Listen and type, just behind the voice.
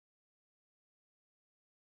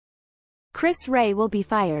Chris Wray will be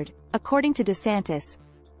fired, according to DeSantis.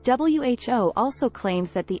 WHO also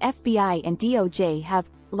claims that the FBI and DOJ have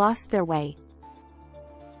lost their way.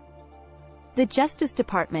 The Justice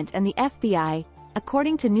Department and the FBI,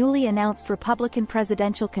 according to newly announced Republican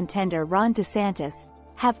presidential contender Ron DeSantis,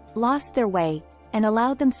 have lost their way and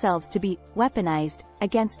allowed themselves to be weaponized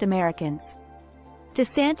against Americans.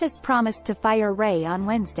 DeSantis promised to fire Wray on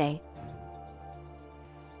Wednesday.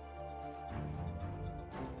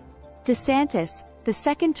 DeSantis, the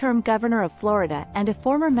second-term governor of Florida and a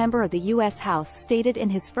former member of the U.S. House, stated in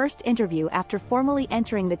his first interview after formally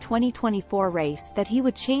entering the 2024 race that he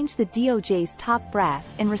would change the DOJ's top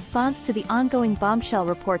brass in response to the ongoing bombshell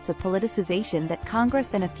reports of politicization that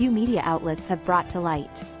Congress and a few media outlets have brought to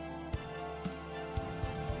light.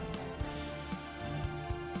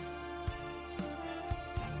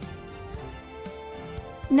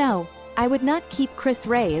 No, I would not keep Chris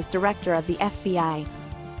Wray as director of the FBI.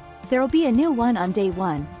 There'll be a new one on day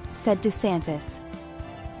one, said DeSantis.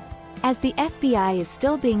 As the FBI is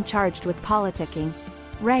still being charged with politicking,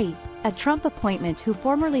 Wray, a Trump appointment who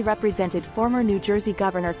formerly represented former New Jersey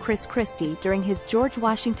Governor Chris Christie during his George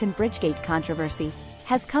Washington Bridgegate controversy,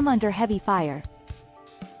 has come under heavy fire.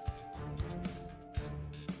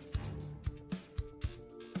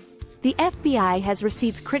 The FBI has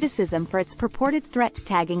received criticism for its purported threat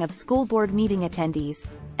tagging of school board meeting attendees,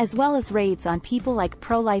 as well as raids on people like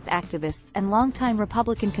pro-life activists and longtime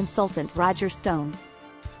Republican consultant Roger Stone.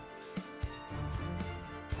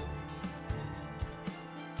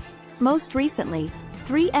 Most recently,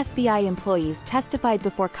 3 FBI employees testified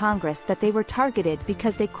before Congress that they were targeted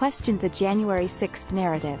because they questioned the January 6th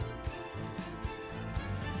narrative.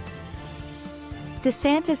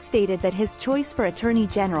 DeSantis stated that his choice for Attorney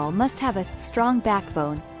General must have a strong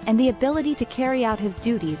backbone and the ability to carry out his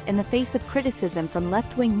duties in the face of criticism from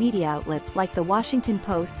left-wing media outlets like the Washington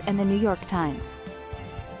Post and the New York Times.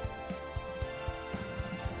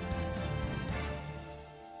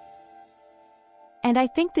 And I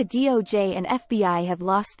think the DOJ and FBI have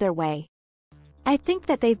lost their way. I think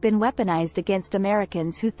that they've been weaponized against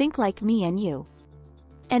Americans who think like me and you.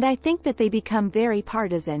 And I think that they become very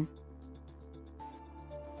partisan.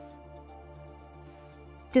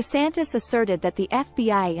 DeSantis asserted that the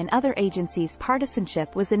FBI and other agencies'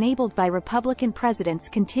 partisanship was enabled by Republican presidents'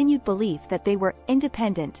 continued belief that they were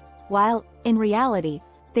independent, while, in reality,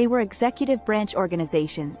 they were executive branch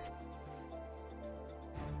organizations.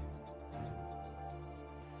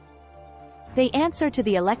 They answer to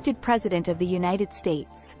the elected President of the United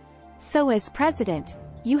States. So as President,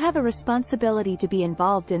 you have a responsibility to be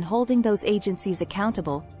involved in holding those agencies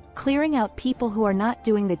accountable, clearing out people who are not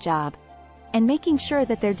doing the job, and making sure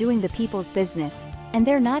that they're doing the people's business, and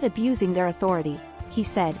they're not abusing their authority, he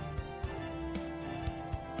said.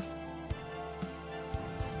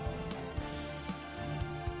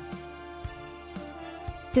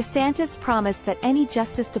 DeSantis promised that any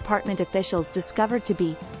Justice Department officials discovered to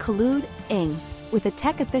be colluding with a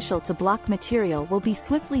tech official to block material will be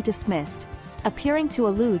swiftly dismissed, appearing to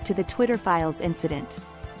allude to the Twitter Files incident.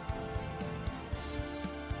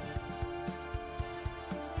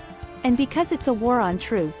 And because it's a war on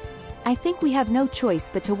truth, I think we have no choice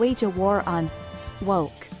but to wage a war on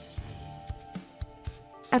woke.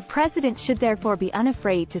 A president should therefore be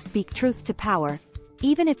unafraid to speak truth to power,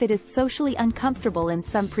 even if it is socially uncomfortable in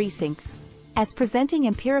some precincts, as presenting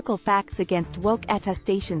empirical facts against woke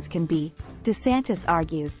attestations can be, DeSantis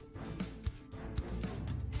argued.